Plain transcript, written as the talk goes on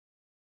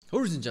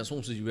Origin just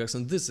wants to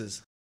reaction. This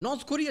is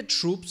North Korea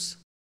troops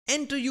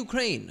enter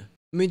Ukraine.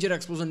 Major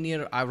explosion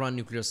near Iran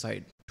nuclear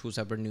site. Two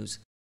separate news.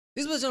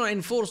 This was an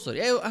enforcer.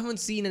 I haven't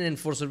seen an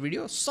enforcer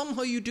video.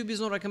 Somehow YouTube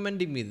is not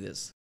recommending me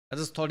this. I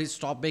just thought he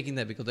stopped making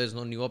that because there's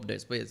no new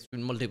updates, but it's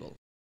been multiple.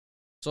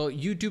 So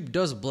YouTube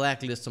does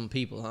blacklist some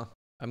people, huh?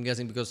 I'm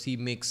guessing because he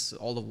makes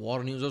all the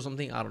war news or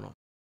something. I don't know.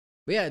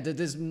 But yeah,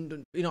 there's,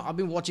 I've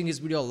been watching his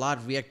video a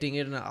lot, reacting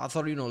it, and I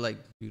thought, like,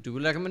 YouTube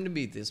will recommend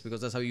me this because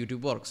that's how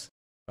YouTube works,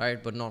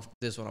 right? But not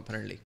this one,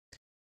 apparently.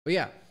 But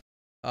yeah,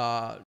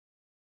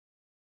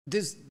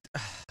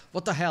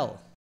 what the hell?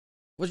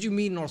 What do you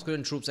mean North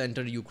Korean troops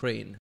entered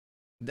Ukraine?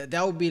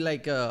 That would be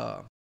like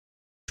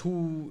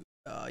too,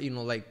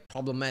 like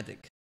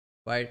problematic,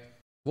 right?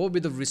 What would be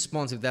the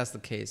response if that's the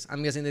case?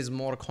 I'm guessing there's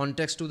more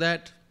context to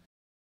that.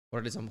 Or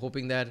at least I'm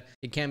hoping that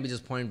it can't be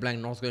just point blank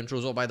North Korean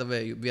troops. Oh, by the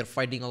way, we are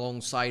fighting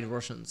alongside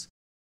Russians.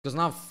 Because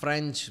now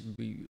French,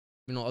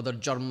 other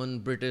German,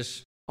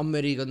 British,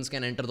 Americans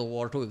can enter the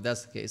war too if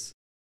that's the case.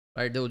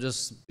 Right? They will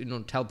just,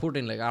 tell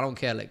Putin, like, I don't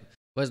care, like,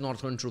 where's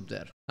North Korean troop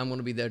there? I'm going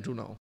to be there too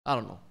now. I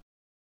don't know.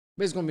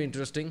 But it's going to be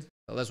interesting.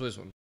 So let's wait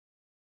one.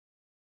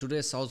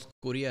 Today, South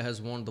Korea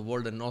has warned the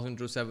world that North Korean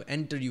troops have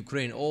entered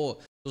Ukraine. Oh,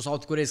 so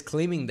South Korea is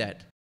claiming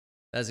that.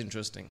 That's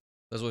interesting.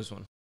 Let's wait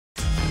one.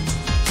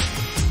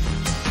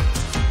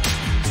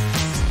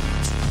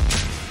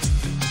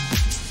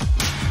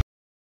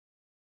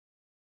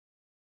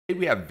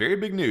 We have very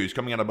big news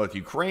coming out of both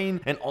Ukraine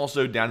and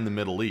also down in the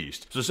Middle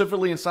East.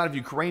 Specifically inside of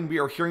Ukraine, we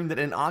are hearing that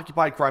in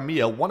occupied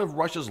Crimea, one of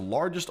Russia's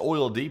largest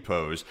oil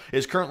depots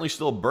is currently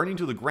still burning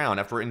to the ground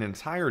after an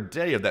entire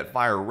day of that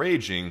fire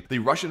raging. The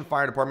Russian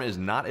fire department is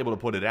not able to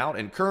put it out,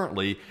 and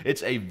currently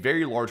it's a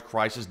very large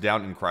crisis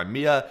down in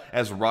Crimea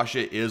as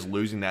Russia is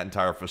losing that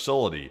entire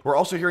facility. We're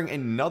also hearing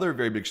another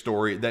very big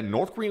story that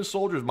North Korean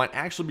soldiers might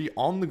actually be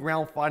on the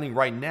ground fighting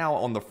right now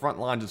on the front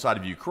lines inside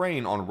of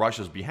Ukraine on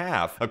Russia's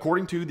behalf,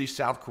 according to the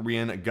South Korean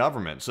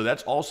government. So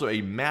that's also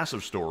a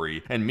massive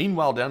story. And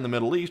meanwhile, down in the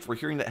Middle East, we're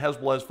hearing that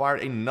Hezbollah has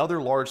fired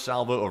another large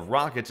salvo of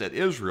rockets at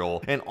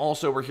Israel, and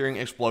also we're hearing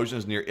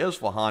explosions near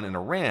Isfahan in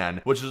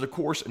Iran, which is of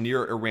course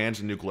near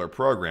Iran's nuclear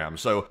program.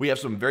 So we have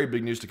some very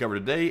big news to cover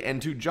today,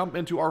 and to jump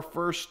into our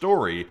first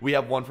story, we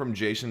have one from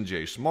Jason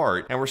J.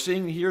 Smart, and we're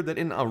seeing here that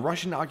in a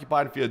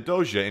Russian-occupied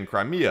Feodosia in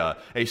Crimea,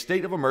 a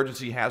state of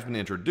emergency has been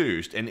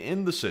introduced, and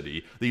in the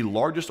city, the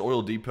largest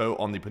oil depot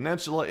on the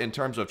peninsula in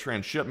terms of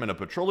transshipment of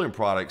petroleum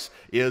products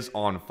is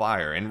on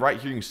fire. And right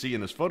here you can see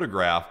in this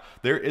photograph,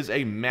 there is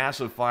a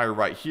massive fire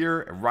right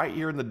here. Right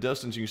here in the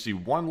distance, you can see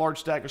one large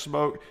stack of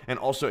smoke and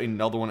also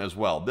another one as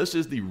well. This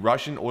is the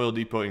Russian oil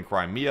depot in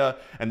Crimea,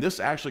 and this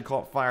actually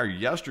caught fire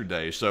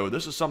yesterday. So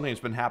this is something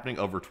that's been happening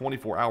over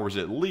 24 hours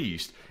at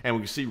least, and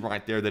we can see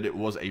right there that it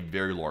was a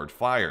very large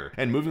fire.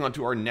 And moving on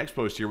to our next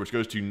post here, which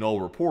goes to Null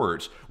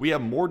Reports, we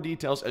have more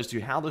details as to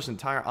how this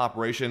entire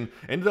operation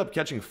ended up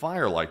catching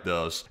fire like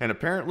this, and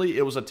apparently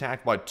it was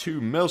attacked by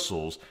 2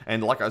 missiles,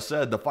 and like I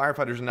said, the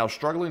firefighters are now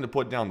struggling to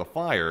put down the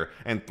fire,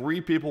 and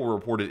 3 people were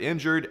reported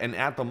injured, and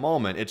at the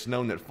moment it's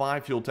known that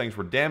 5 fuel tanks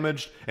were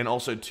damaged and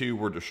also 2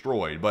 were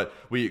destroyed. But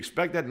we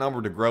expect that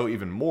number to grow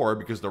even more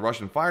because the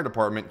Russian fire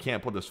department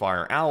can't put this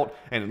fire out,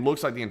 and it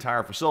looks like the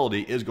entire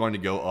facility is going to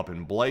go up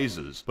in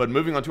blazes. But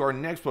moving on to our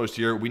next post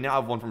here, we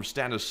now have one from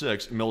Status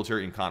 6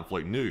 Military and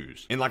Conflict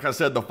News. And like I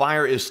said, the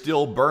fire is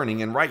still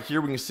burning, and right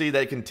here we can see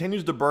that it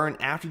continues to burn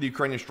after the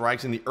Ukrainian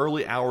strikes in the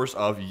early hours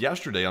of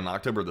yesterday on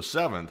October the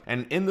 7th.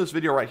 And in this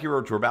video right here,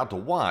 which we're about to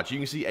watch, you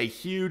can see a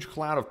huge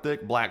cloud of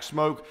thick black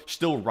smoke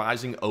still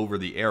rising over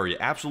the area,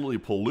 absolutely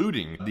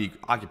polluting the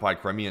occupied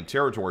Crimean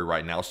territory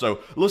right now. So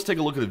let's take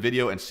a look at the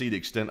video and see the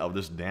extent of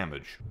this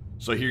damage.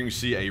 So here you can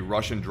see a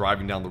Russian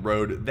driving down the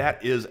road.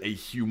 That is a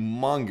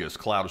humongous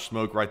cloud of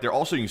smoke right there.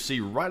 Also, you can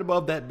see right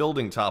above that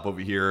building top over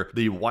here,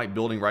 the white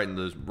building right in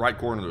the right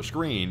corner of the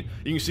screen,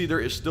 you can see there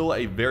is still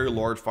a very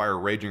large fire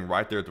raging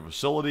right there at the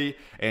facility,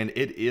 and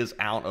it is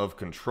out of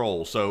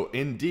control. So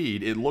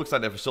indeed, it looks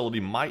like that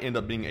facility might end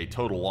up being a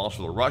total loss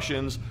for the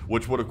Russians,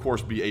 which would of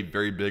course be a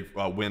very big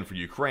win for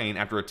Ukraine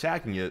after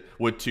attacking it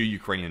with 2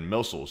 Ukrainian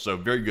missiles. So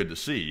very good to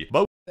see.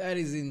 But that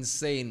is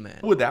insane,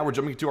 man. with that, we're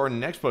jumping to our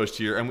next post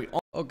here, and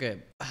okay.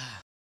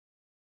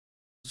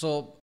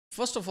 So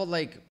first of all,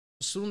 like,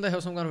 soon they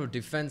have some kind of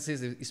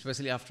defenses,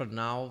 especially after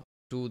now,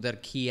 to their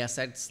key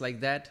assets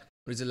like that.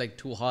 Or is it like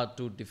too hard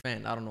to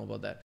defend? I don't know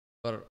about that.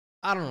 But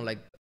I don't know, like,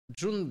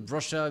 shouldn't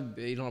Russia,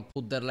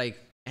 put their like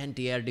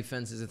anti-air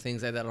defenses and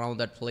things like that around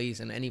that place,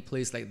 and any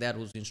place like that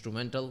was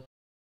instrumental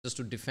just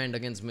to defend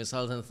against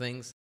missiles and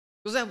things?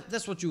 Because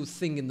that's what you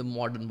think in the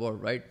modern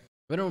world, right?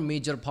 Whenever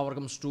major power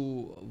comes to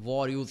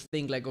war, you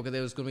think like, okay,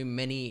 there's going to be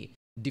many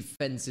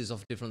defenses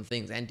of different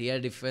things,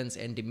 anti-air defense,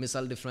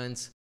 anti-missile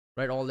defense,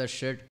 right? All that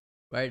shit,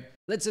 right?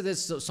 Let's say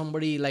there's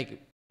somebody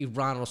like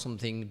Iran or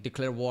something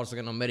declare wars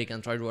against America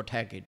and try to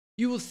attack it.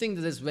 You will think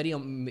that there's very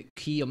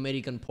key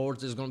American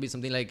ports. There's going to be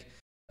something like,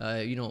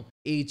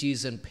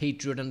 Aegis and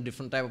Patriot and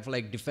different type of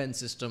like defense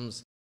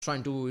systems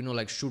trying to,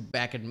 like shoot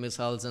back at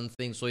missiles and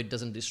things so it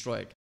doesn't destroy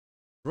it.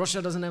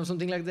 Russia doesn't have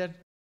something like that.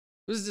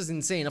 This is just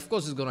insane. Of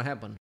course it's going to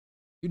happen.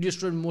 You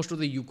destroyed most of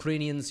the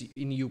Ukrainians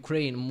in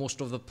Ukraine,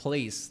 most of the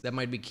place that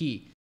might be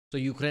key. So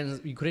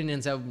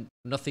Ukrainians have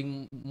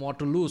nothing more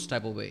to lose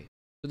type of way.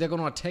 So they're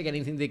going to attack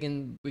anything we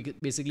can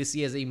basically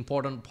see as an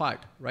important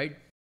part, right?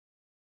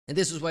 And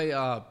this is why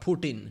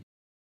Putin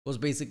was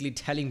basically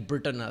telling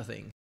Britain, I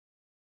think,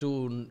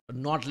 to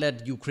not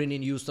let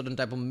Ukrainian use certain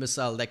type of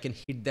missile that can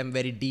hit them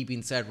very deep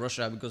inside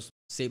Russia, because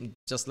same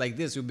just like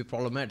this would be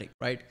problematic,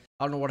 right?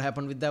 I don't know what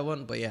happened with that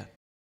one, but yeah.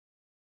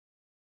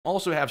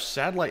 Also have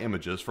satellite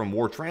images from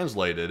War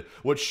Translated,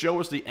 which show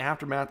us the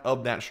aftermath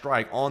of that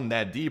strike on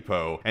that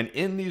depot. And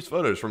in these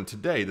photos from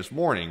today, this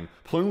morning,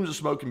 plumes of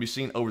smoke can be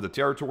seen over the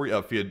territory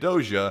of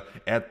Feodosia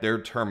at their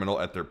terminal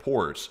at their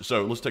ports.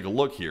 So let's take a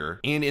look here.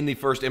 And in the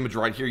first image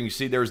right here, you can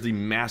see there's the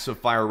massive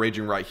fire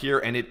raging right here,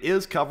 and it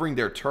is covering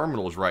their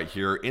terminals right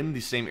here in the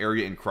same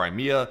area in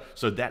Crimea.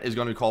 So that is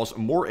going to cause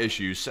more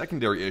issues,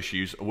 secondary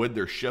issues with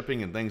their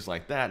shipping and things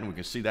like that. And we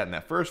can see that in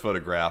that first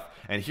photograph.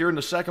 And here in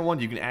the second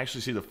one, you can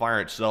actually see the fire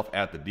itself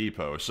at the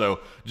depot. So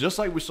just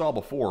like we saw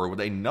before with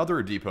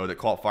another depot that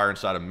caught fire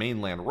inside of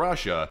mainland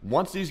Russia,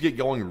 once these get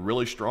going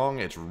really strong,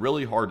 it's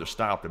really hard to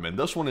stop them. And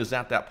this one is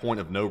at that point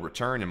of no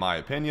return, in my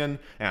opinion,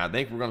 and I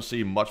think we're going to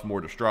see much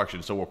more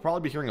destruction. So we'll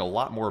probably be hearing a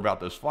lot more about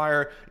this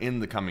fire in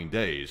the coming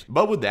days.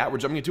 But with that, we're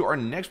jumping into our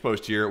next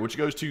post here, which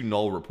goes to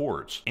Null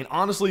Reports. And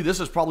honestly, this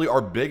is probably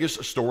our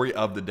biggest story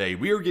of the day.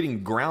 We are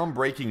getting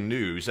groundbreaking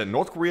news that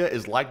North Korea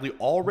is likely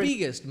already...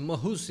 Biggest,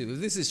 massive. If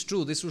this is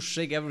true, this will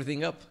shake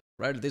everything up.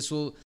 Right, this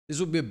will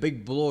be a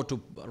big blow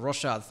to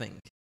Russia, I think,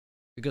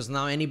 because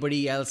now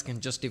anybody else can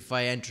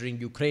justify entering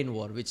Ukraine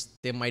war, which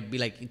they might be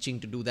like itching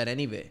to do that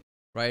anyway,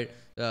 right?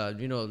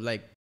 You know,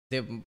 like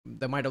they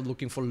might have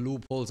looking for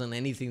loopholes and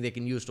anything they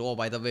can use to, oh,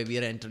 by the way, we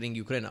are entering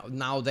Ukraine.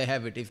 Now they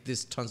have it. If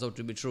this turns out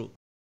to be true,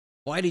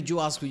 why did you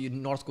ask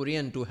North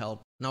Korean to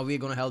help? Now we're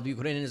going to help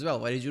Ukraine as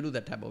well. Why did you do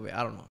that type of way?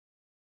 I don't know.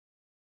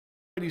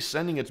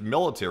 Sending its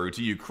military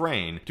to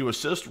Ukraine to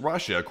assist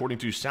Russia, according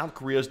to South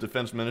Korea's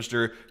defense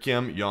minister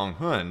Kim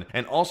Yong-hun.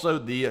 And also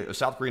the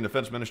South Korean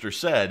defense minister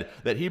said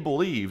that he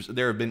believes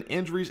there have been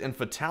injuries and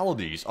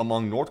fatalities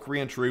among North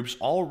Korean troops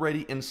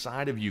already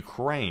inside of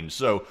Ukraine.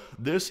 So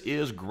this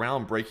is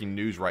groundbreaking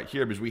news right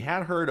here, because we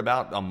had heard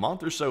about a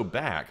month or so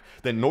back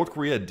that North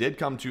Korea did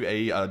come to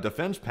a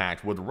defense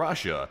pact with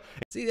Russia.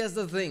 See, that's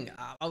the thing.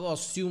 I'll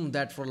assume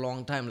that for a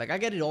long time. Like, I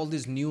get it, all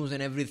this news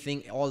and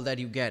everything, all that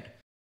you get.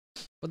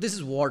 But this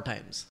is war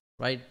times,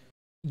 right?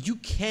 You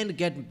can't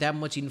get that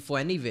much info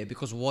anyway,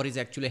 because war is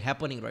actually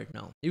happening right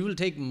now. It will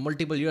take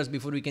multiple years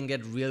before we can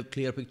get real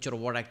clear picture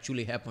of what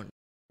actually happened.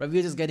 Right?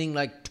 We're just getting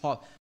like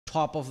top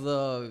of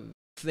the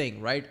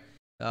thing, right?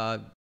 I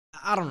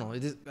don't know.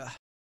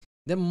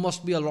 There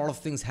must be a lot of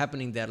things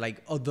happening there,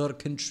 like other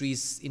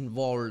countries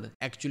involved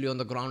actually on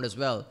the ground as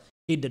well,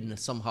 hidden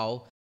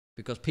somehow,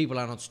 because people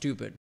are not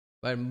stupid.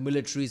 Right?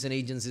 Militaries and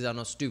agencies are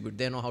not stupid.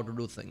 They know how to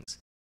do things.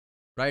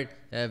 Right,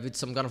 with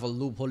some kind of a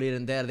loophole here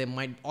and there, they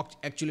might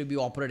actually be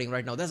operating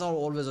right now. That's all I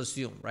always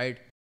assume, right?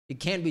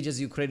 It can't be just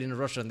Ukraine and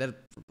Russia. There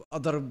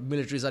other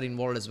militaries are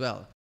involved as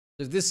well.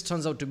 So if this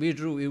turns out to be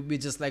true, it would be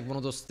just like one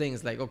of those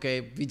things, like,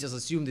 okay, we just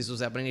assume this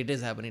was happening, it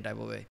is happening type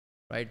of way,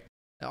 right?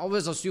 I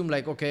always assume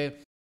like, okay,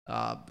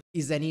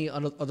 is any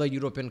other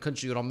European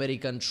country or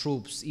American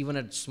troops, even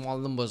at small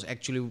numbers,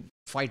 actually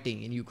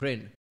fighting in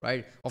Ukraine,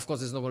 right? Of course,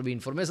 there's not going to be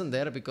information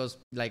there because,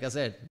 like I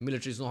said,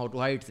 militaries know how to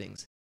hide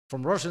things.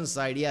 From Russian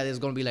side, yeah, there's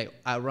going to be like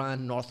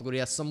Iran, North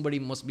Korea, somebody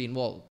must be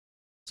involved.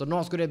 So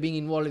North Korea being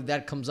involved, if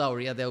that comes out,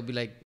 yeah, they'll be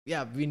like,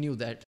 yeah, we knew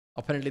that.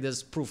 Apparently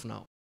there's proof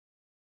now.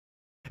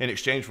 In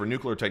exchange for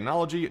nuclear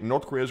technology,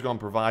 North Korea is going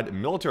to provide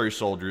military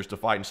soldiers to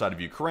fight inside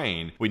of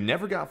Ukraine. We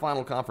never got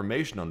final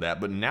confirmation on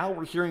that, but now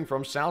we're hearing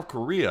from South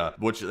Korea,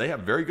 which they have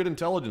very good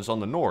intelligence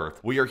on the north.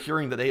 We are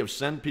hearing that they have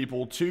sent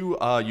people to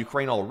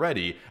Ukraine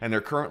already, and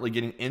they're currently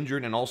getting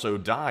injured and also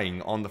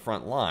dying on the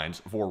front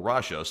lines for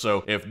Russia.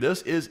 So if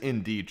this is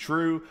indeed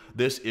true,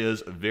 this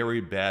is very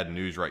bad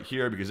news right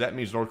here, because that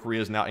means North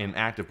Korea is now an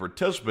active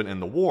participant in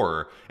the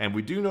war. And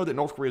we do know that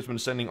North Korea has been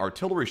sending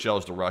artillery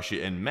shells to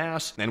Russia en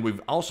masse, and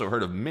we've also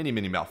heard of many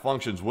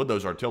malfunctions with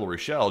those artillery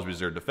shells because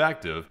they're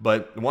defective.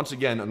 But once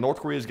again, North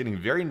Korea is getting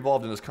very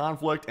involved in this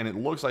conflict, and it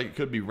looks like it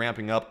could be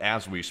ramping up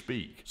as we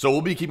speak. So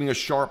we'll be keeping a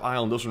sharp eye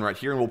on this one right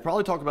here, and we'll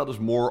probably talk about this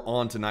more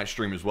on tonight's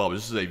stream as well.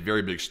 This is a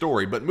very big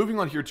story. But moving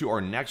on here to our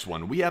next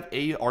one, we have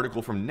an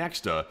article from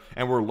Nexta,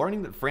 and we're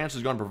learning that France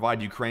is going to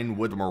provide Ukraine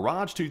with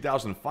Mirage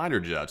 2000 fighter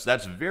jets.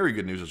 That's very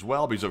good news as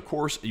well, because of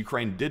course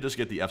Ukraine did just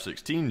get the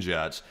F-16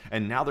 jets,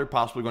 and now they're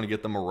possibly going to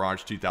get the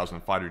Mirage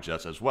 2000 fighter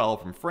jets as well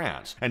from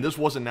France. And this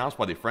was announced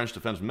by the French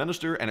defense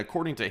minister, and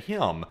according to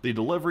him, the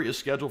delivery is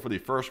scheduled for the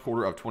first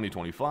quarter of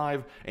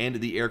 2025, and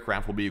the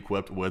aircraft will be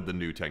equipped with the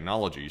new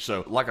technology.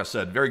 So, like I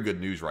said, very good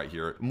news right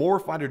here. More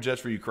fighter jets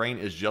for Ukraine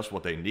is just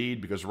what they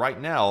need, because right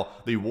now,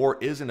 the war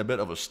is in a bit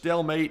of a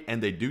stalemate,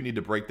 and they do need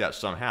to break that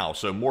somehow.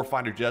 So more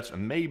fighter jets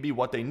may be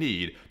what they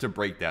need to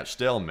break that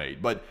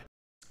stalemate. But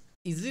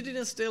is it in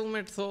a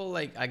stalemate though?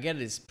 Like, I get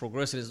it's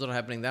progressive, it's not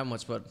happening that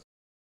much, but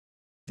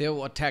they've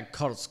attacked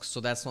Kursk, so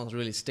that's not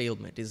really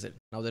stalemate, is it?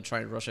 Now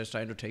Russia is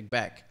trying to take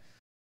back.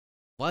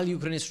 while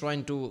Ukraine is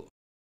trying to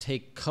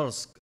take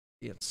Kursk,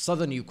 yeah,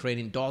 southern Ukraine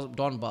in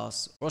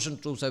Donbass, Russian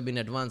troops have been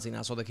advancing.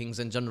 I saw the Kings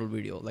and General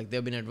video. Like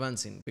they've been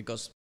advancing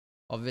because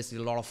obviously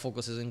a lot of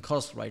focus is in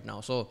Kursk right now.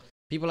 So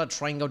people are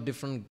trying out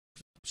different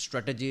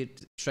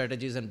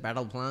strategies and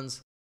battle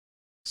plans.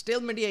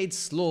 Stalemate, yeah, it's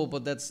slow,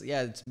 but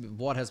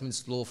war has been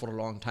slow for a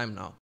long time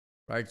now,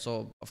 right?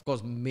 So of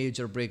course,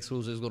 major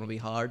breakthroughs is going to be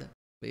hard,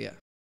 but yeah.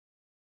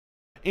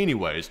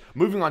 Anyways,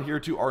 moving on here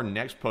to our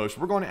next post,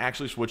 we're going to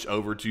actually switch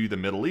over to the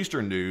Middle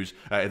Eastern news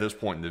at this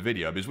point in the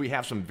video because we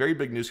have some very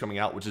big news coming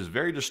out which is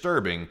very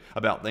disturbing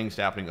about things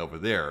happening over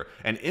there.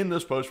 And in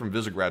this post from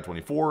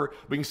Visegrad24,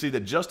 we can see that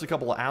just a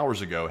couple of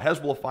hours ago,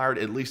 Hezbollah fired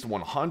at least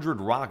 100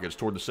 rockets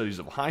toward the cities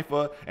of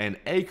Haifa and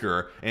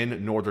Acre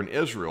in northern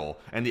Israel.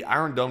 And the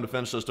Iron Dome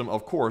defense system,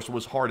 of course,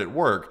 was hard at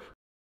work.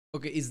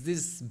 Okay, is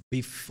this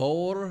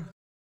before?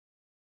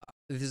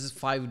 This is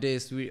 5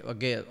 days,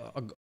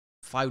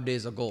 5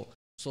 days ago.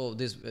 So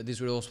this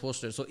video was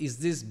posted. So is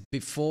this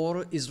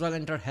before Israel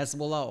entered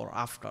Hezbollah or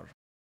after?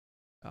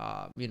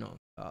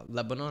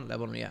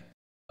 Lebanon, yeah,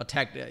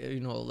 attacked,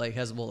 like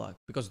Hezbollah,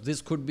 because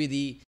this could be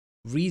the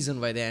reason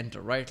why they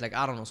enter, right? Like,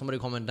 I don't know, somebody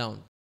comment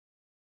down.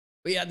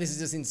 But yeah, this is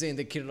just insane.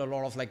 They killed a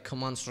lot of like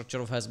command structure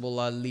of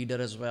Hezbollah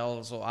leader as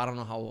well. So I don't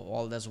know how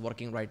all that's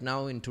working right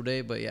now in today,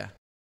 but yeah.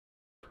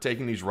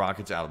 Taking these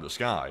rockets out of the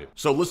sky.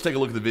 So let's take a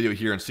look at the video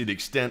here and see the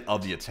extent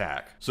of the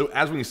attack. So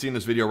as we can see in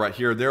this video right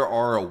here, there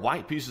are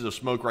white pieces of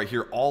smoke right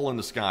here all in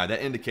the sky.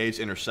 That indicates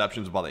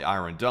interceptions by the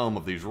Iron Dome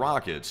of these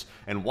rockets.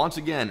 And once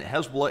again,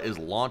 Hezbollah is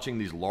launching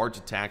these large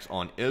attacks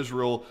on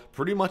Israel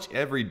pretty much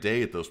every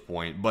day at this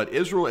point. But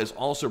Israel is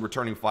also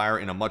returning fire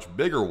in a much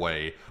bigger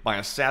way by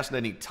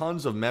assassinating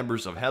tons of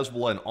members of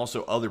Hezbollah and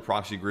also other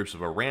proxy groups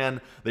of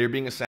Iran. They are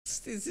being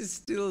assassinated. This is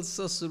still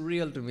so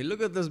surreal to me.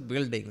 Look at those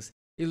buildings.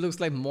 It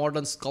looks like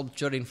modern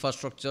sculpture,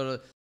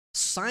 infrastructure,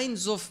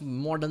 signs of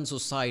modern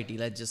society,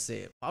 let's just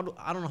say. I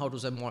don't know how to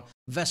say more.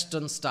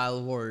 Western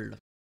style world.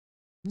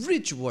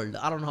 Rich world.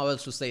 I don't know how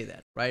else to say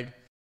that, right?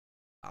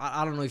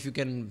 I don't know if you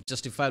can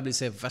justifiably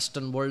say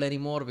Western world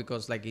anymore,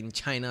 because like in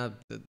China,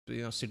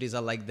 cities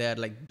are like that,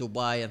 like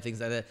Dubai and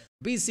things like that.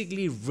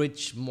 Basically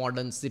rich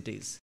modern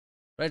cities,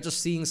 right?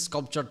 Just seeing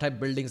sculpture type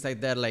buildings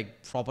like that,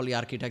 like properly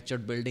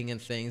architectured building and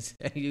things.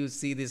 And you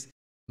see this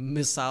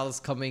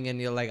missiles coming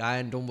and you're like,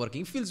 Iron Dome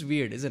working. It feels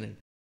weird, isn't it?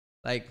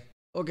 Like,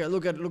 okay,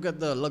 look at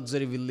the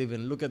luxury we live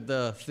in. Look at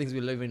the things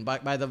we live in.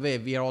 By the way,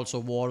 we are also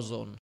war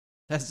zone.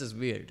 That's just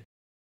weird.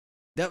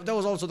 That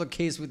was also the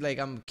case with like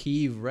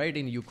Kyiv, right,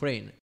 in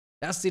Ukraine.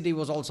 That city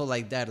was also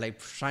like that, like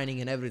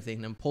shining and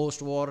everything. And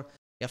post-war,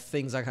 yeah,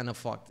 things are kind of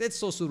fucked. It's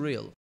so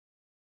surreal.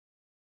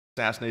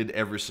 Assassinated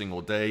every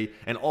single day.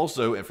 And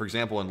also, for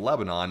example, in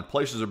Lebanon,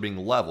 places are being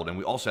leveled, and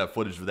we also have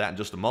footage of that in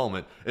just a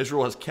moment.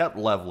 Israel has kept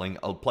leveling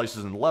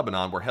places in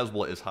Lebanon where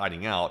Hezbollah is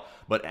hiding out,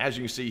 but as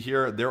you can see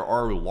here, there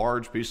are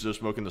large pieces of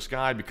smoke in the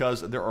sky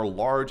because there are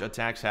large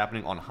attacks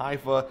happening on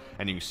Haifa,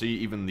 and you can see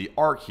even the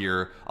arc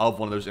here of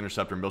one of those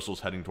interceptor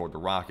missiles heading toward the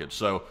rockets.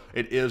 So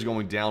it is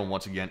going down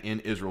once again in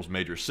Israel's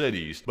major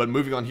cities. But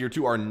moving on here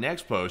to our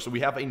next post, so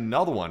we have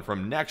another one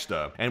from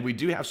Nexta, and we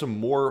do have some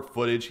more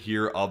footage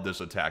here of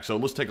this attack. So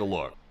let's take a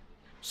look.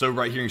 So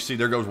right here you see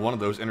there goes one of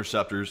those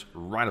interceptors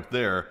right up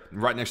there,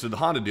 right next to the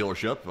Honda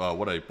dealership.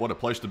 What a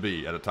place to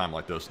be at a time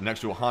like this,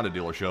 next to a Honda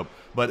dealership.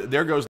 But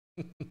there goes.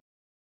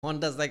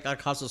 Honda's like, our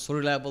cars are so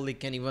reliable they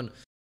can even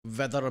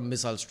weather a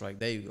missile strike.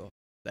 There you go.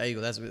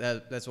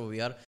 That's what we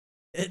are.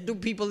 Do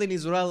people in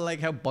Israel like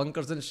have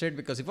bunkers and shit?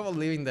 Because if I was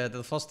living there,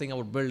 the first thing I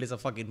would build is a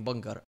fucking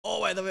bunker. Oh,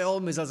 by the way, all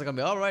missiles are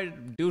coming. All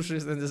right,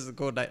 douches, and just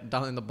go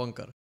down in the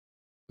bunker.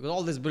 Because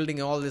all this building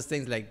and all these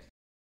things, like,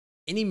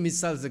 any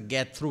missiles that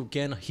get through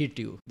can hit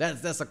you.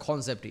 That's a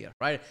concept here,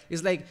 right?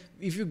 It's like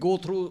if you go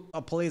through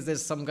a place,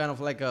 there's some kind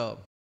of like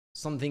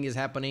something is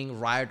happening,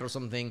 riot or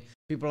something.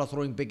 People are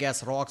throwing big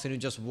ass rocks and you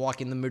just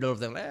walk in the middle of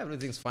them.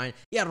 Everything's fine.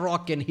 Yeah,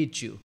 rock can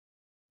hit you.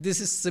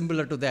 This is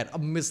similar to that. A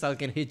missile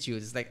can hit you.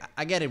 It's like,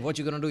 I get it. What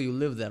you're gonna do? You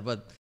live there,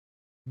 but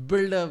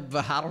build a,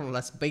 I don't know,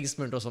 that's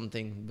basement or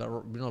something.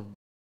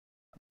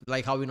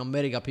 Like how in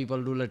America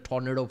people do like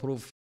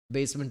tornado-proof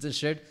basements and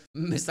shit.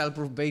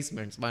 Missile-proof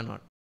basements. Why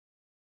not?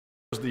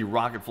 The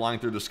rocket flying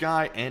through the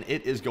sky, and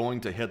it is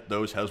going to hit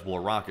those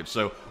Hezbollah rockets.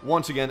 So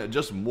once again,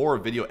 just more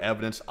video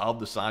evidence of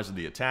the size of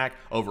the attack.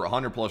 Over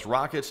 100 plus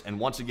rockets, and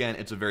once again,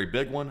 it's a very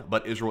big one,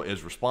 but Israel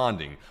is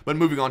responding. But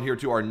moving on here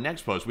to our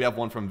next post, we have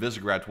one from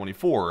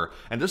Visegrad24,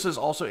 and this is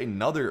also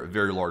another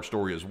very large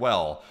story as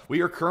well.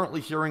 We are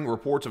currently hearing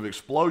reports of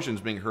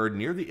explosions being heard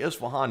near the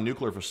Isfahan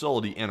nuclear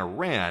facility in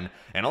Iran,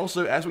 and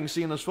also, as we can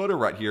see in this photo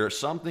right here,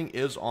 something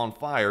is on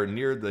fire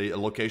near the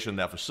location of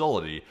that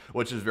facility,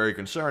 which is very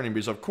concerning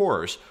because, of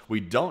course, we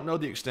don't know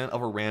the extent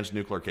of Iran's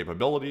nuclear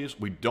capabilities.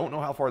 We don't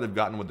know how far they've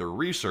gotten with their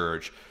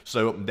research.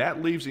 So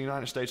that leaves the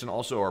United States and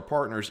also our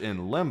partners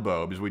in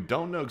limbo because we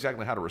don't know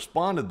exactly how to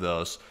respond to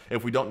this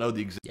if we don't know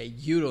the exact. Yeah,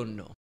 you don't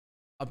know.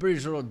 I'm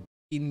pretty sure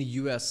in the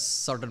US,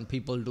 certain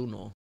people do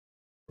know,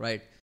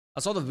 right?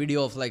 I saw the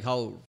video of like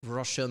how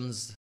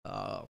Russians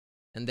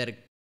and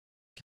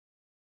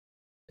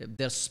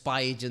their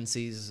spy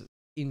agencies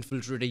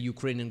infiltrated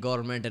Ukrainian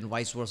government and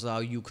vice versa, how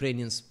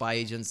Ukrainian spy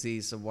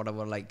agencies or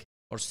whatever, like,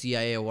 or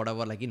CIA or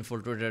whatever, like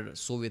infiltrated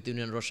Soviet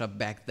Union, Russia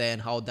back then,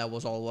 how that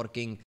was all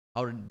working,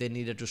 how they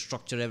needed to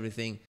structure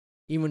everything.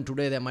 Even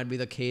today, that might be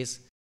the case.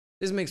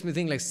 This makes me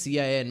think like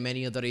CIA and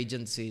many other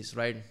agencies,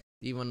 right?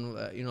 Even,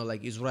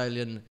 like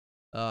Israeli,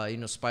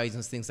 spies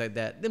and things like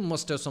that. They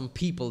must have some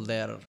people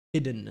there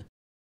hidden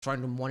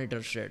trying to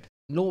monitor shit.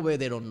 No way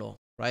they don't know,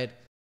 right?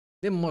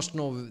 They must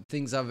know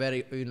things are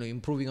very,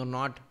 improving or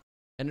not.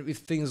 And if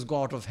things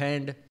go out of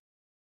hand,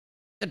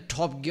 the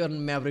Top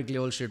Gun Maverick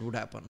level shit would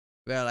happen.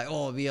 Where like,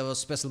 oh, we have a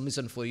special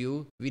mission for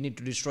you. We need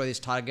to destroy this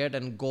target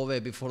and go away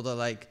before the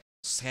like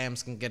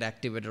SAMs can get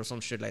activated or some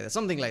shit like that.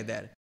 Something like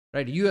that,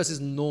 right? US is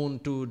known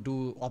to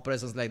do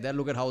operations like that.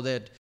 Look at how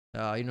they,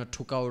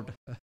 took out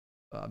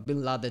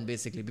Bin Laden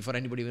basically before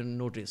anybody even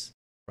noticed,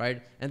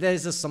 right? And there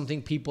is just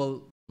something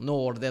people know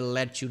or they'll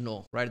let you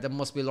know, right? There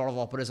must be a lot of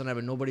operation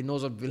where nobody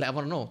knows or will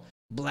ever know.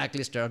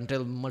 Blacklisted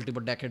until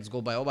multiple decades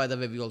go by. Oh, by the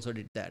way, we also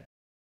did that.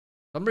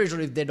 I'm pretty sure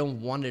if they don't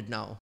want it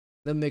now,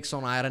 they'll make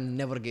some Iran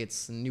never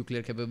gets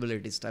nuclear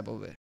capabilities type of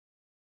way.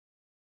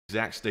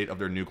 Exact state of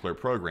their nuclear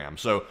program.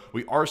 So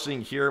we are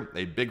seeing here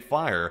a big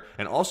fire,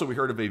 and also we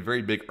heard of a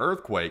very big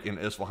earthquake in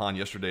Isfahan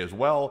yesterday as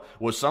well,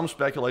 with some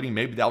speculating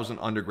maybe that was an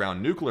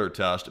underground nuclear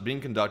test being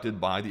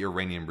conducted by the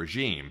Iranian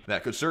regime.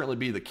 That could certainly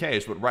be the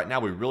case, but right now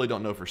we really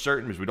don't know for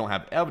certain because we don't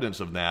have evidence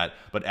of that.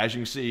 But as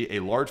you can see, a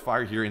large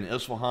fire here in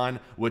Isfahan,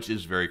 which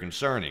is very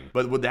concerning.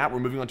 But with that, we're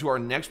moving on to our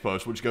next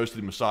post, which goes to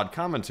the Mossad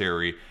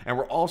commentary, and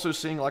we're also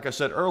seeing, like I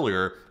said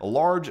earlier, a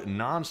large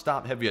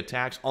non-stop heavy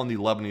attacks on the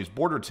Lebanese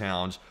border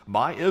towns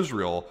by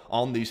Israel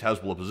on these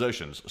Hezbollah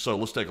positions. So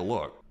let's take a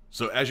look.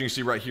 So as you can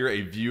see right here,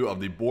 a view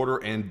of the border,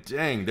 and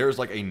dang, there's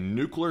like a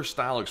nuclear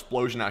style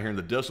explosion out here in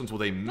the distance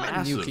with a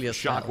massive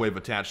shockwave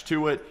attached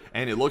to it,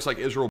 and it looks like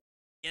Israel.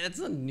 Yeah, it's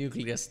not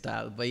nuclear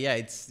style, but yeah,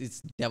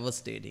 it's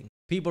devastating.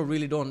 People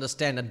really don't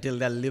understand until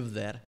they live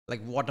there,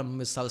 like what a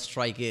missile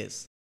strike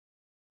is.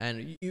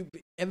 And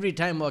every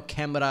time a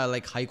camera,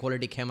 like high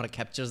quality camera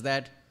captures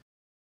that,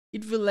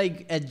 it will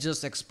like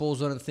adjust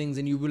exposure and things,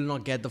 and you will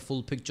not get the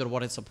full picture of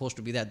what it's supposed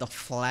to be there. The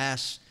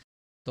flash,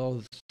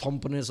 the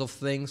thumpness of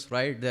things,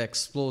 right? The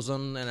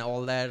explosion and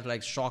all that,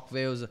 like shock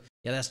waves.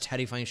 Yeah, that's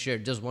terrifying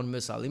shit. Just one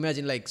missile.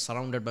 Imagine like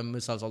surrounded by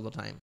missiles all the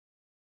time.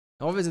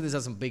 Now, obviously, these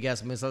are some big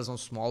ass missiles, some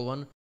small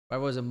one. But it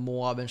was a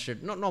Moab and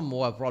shit. Not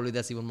Moab, probably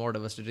that's even more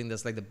devastating.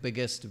 That's like the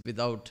biggest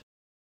without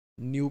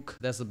nuke.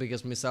 That's the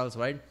biggest missiles,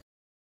 right?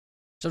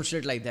 Some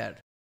shit like that.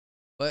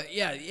 But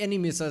yeah, any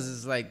missiles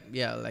is like,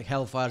 yeah, like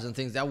Hellfires and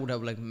things, that would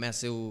have like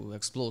massive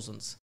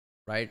explosions,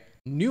 right?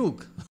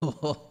 Nuke.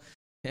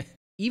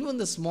 Even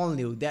the small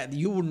nuke, that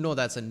you would know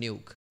that's a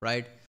nuke,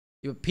 right?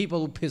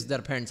 People who piss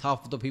their pants,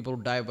 half of the people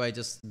who die by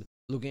just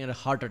looking at a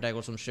heart attack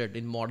or some shit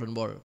in modern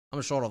world.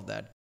 I'm sure of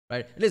that,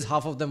 right? At least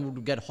half of them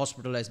would get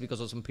hospitalized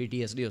because of some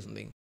PTSD or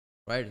something,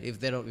 right? If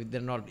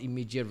they're not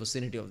immediate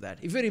vicinity of that.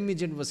 If you're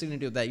immediate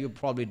vicinity of that, you're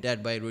probably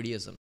dead by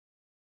radiation.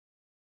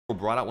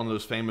 Brought out one of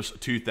those famous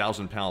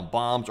 2,000-pound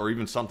bombs or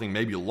even something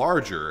maybe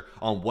larger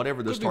on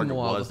whatever this target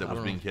was that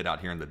was being hit out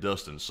here in the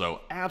distance.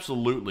 So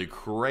absolutely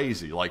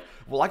crazy. Like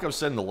I've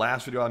said in the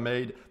last video I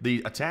made,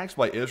 the attacks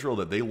by Israel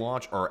that they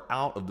launch are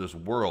out of this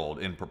world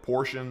in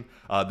proportion.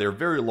 They're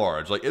very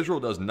large. Like Israel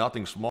does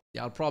nothing small.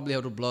 Yeah, I'll probably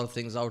have to blur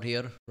things out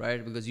here,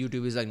 right? Because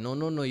YouTube is like,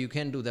 no, you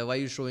can't do that. Why are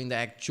you showing the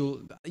actual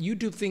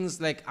YouTube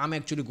things? Like I'm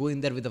actually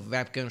going there with a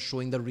webcam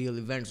showing the real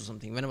events or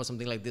something whenever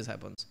something like this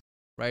happens,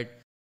 right?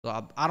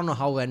 So I don't know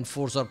how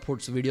Enforcer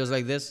puts videos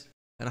like this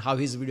and how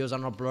his videos are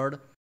not blurred.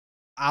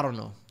 I don't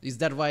know. Is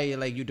that why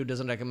like YouTube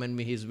doesn't recommend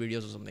me his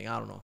videos or something? I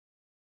don't know.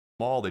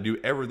 They do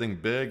everything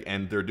big,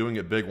 and they're doing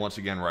it big once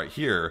again right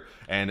here,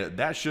 and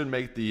that should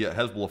make the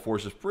Hezbollah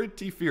forces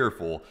pretty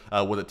fearful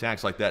with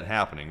attacks like that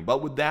happening.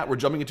 But with that, we're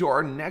jumping into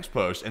our next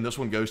post, and this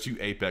one goes to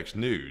Apex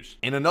News.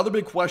 And another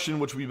big question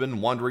which we've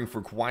been wondering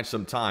for quite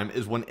some time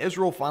is when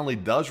Israel finally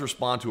does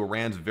respond to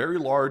Iran's very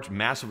large,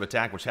 massive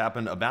attack, which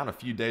happened about a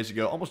few days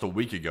ago, almost a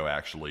week ago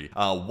actually,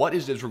 what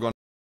is Israel going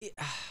to...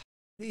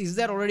 Is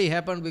that already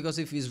happened? Because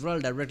if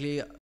Israel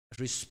directly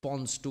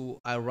response to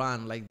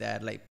Iran like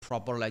that, like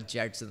proper like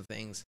jets and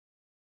things,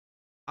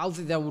 I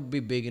think that would be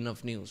big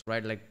enough news,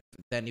 right? Like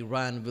then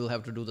Iran will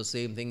have to do the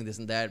same thing, this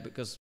and that,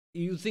 because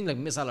you think like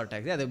missile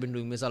attacks. Yeah, they've been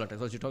doing missile attacks.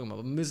 What you're talking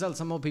about? But missile,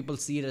 somehow people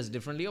see it as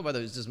differently, or whether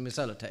it's just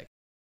missile attack.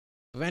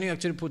 When you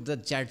actually put the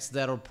jets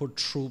there or put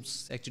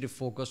troops actually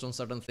focused on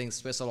certain things,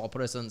 special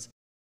operations,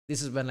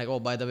 this is when like, oh,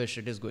 by the way,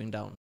 shit is going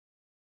down.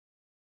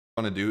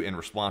 Going to do in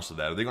response to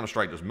that? Are they going to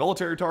strike those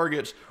military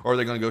targets, or are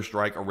they going to go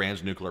strike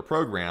Iran's nuclear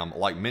program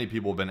like many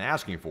people have been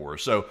asking for?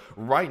 So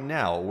right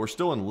now we're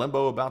still in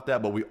limbo about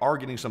that, but we are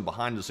getting some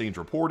behind the scenes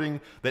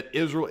reporting that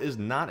Israel is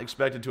not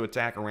expected to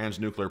attack Iran's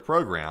nuclear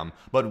program,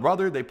 but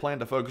rather they plan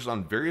to focus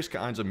on various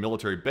kinds of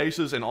military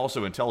bases and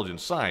also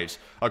intelligence sites,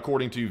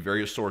 according to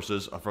various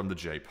sources from the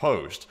J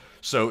Post.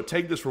 So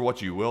take this for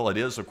what you will. It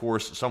is, of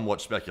course,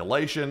 somewhat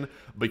speculation,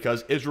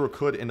 because Israel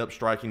could end up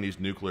striking these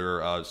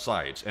nuclear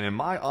sites. And in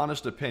my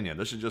honest opinion, opinion.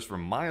 This is just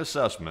from my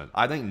assessment.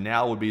 I think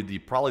now would be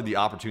probably the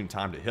opportune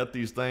time to hit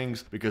these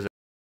things because.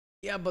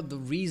 Yeah, but the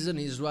reason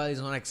Israel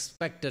is not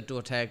expected to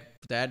attack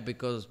that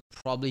because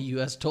probably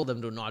US told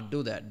them to not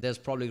do that. There's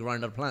probably a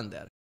grander plan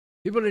there.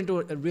 People need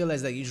to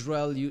realize that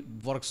Israel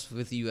works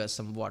with US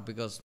somewhat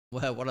because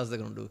well, what else they're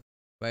going to do,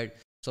 right?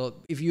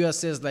 So if US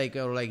says like,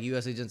 or like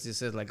US agency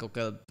says like,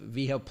 okay,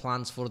 we have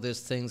plans for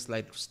these things,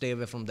 like stay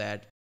away from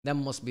that. That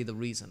must be the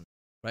reason,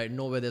 right?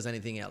 Nowhere there's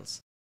anything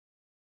else.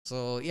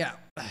 So yeah,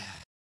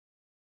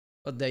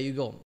 but there you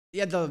go.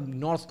 Yeah, the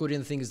North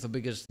Korean thing is the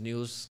biggest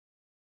news.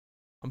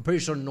 I'm pretty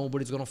sure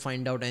nobody's going to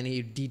find out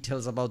any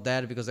details about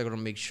that because they're going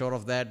to make sure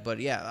of that.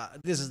 But yeah,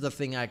 this is the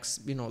thing I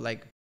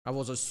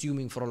was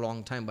assuming for a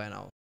long time by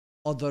now.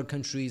 Other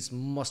countries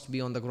must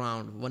be on the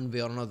ground one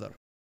way or another,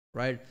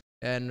 right?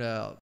 And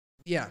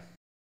yeah,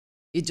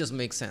 it just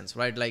makes sense,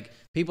 right? Like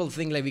people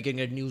think like we can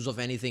get news of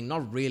anything.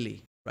 Not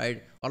really,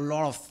 right? A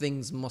lot of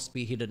things must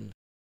be hidden.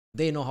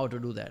 They know how to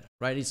do that,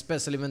 right?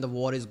 Especially when the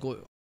war is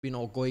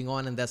going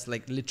on and that's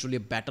like literally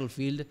a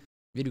battlefield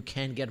where you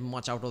can't get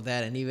much out of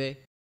that anyway.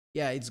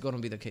 Yeah, it's going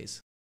to be the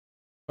case.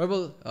 All right,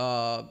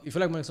 well, if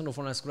you like my next one, don't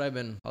forget to subscribe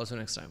and I'll see you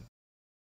next time.